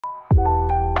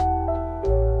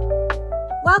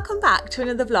Welcome back to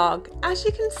another vlog. As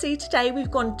you can see, today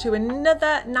we've gone to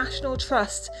another National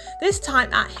Trust, this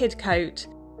time at Hidcote.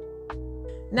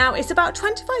 Now it's about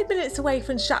 25 minutes away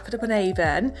from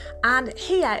Stratford-upon-Avon, and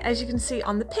here, as you can see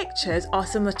on the pictures, are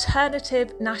some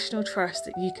alternative National Trusts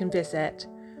that you can visit.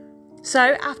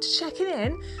 So after checking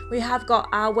in, we have got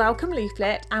our welcome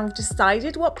leaflet and we've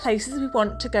decided what places we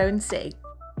want to go and see.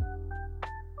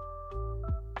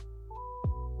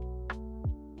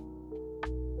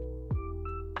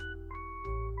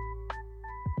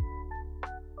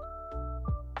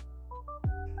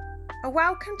 A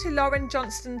welcome to Lauren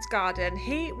Johnston's garden.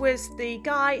 He was the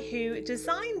guy who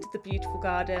designed the beautiful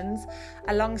gardens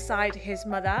alongside his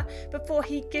mother before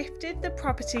he gifted the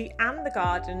property and the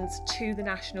gardens to the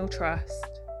National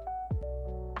Trust.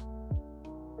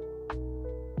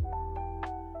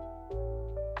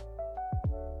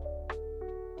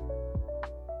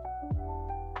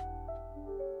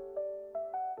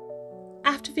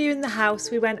 After viewing the house,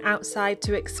 we went outside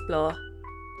to explore.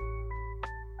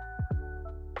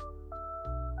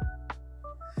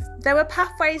 There were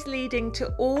pathways leading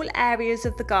to all areas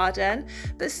of the garden,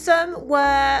 but some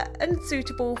were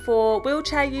unsuitable for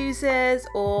wheelchair users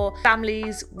or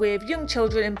families with young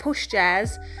children in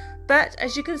pushchairs. But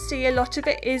as you can see, a lot of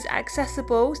it is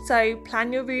accessible, so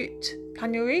plan your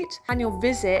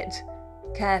visit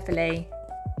carefully.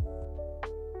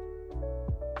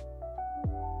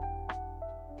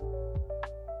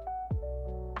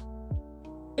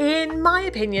 In my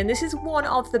opinion, this is one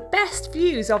of the best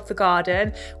views of the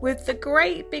garden, with the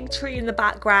great big tree in the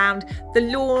background, the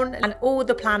lawn and all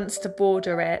the plants to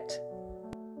border it.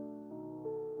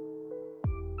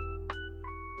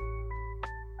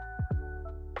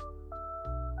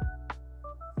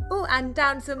 Oh, and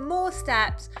down some more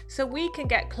steps so we can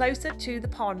get closer to the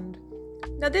pond.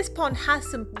 Now this pond has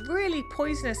some really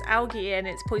poisonous algae in.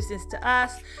 It's poisonous to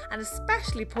us and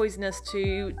especially poisonous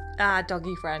to our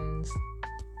doggy friends.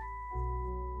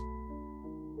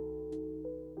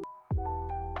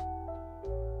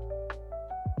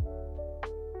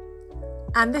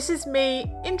 And this is me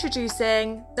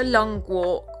introducing the long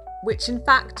walk, which in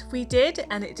fact we did,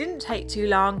 and it didn't take too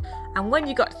long. And when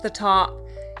you got to the top,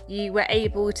 you were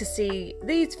able to see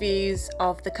these views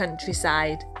of the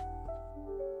countryside.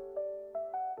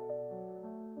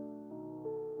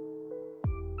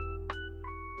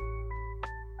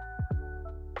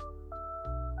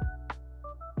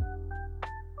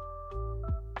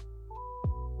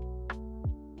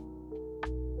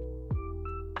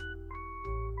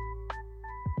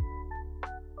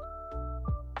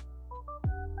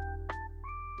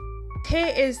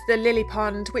 Here is the lily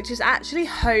pond, which is actually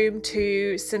home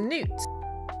to some newts.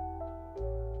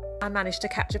 I managed to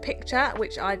catch a picture,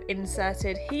 which I've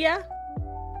inserted here.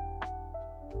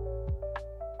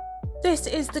 This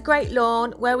is the great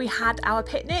lawn where we had our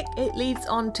picnic. It leads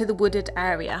on to the wooded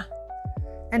area.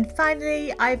 And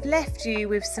finally, I've left you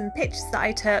with some pictures that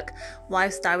I took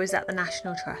whilst I was at the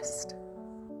National Trust.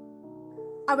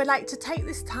 I would like to take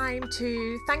this time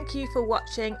to thank you for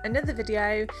watching another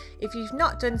video. If you've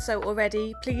not done so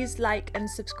already, please like and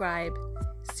subscribe.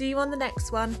 See you on the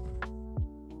next one.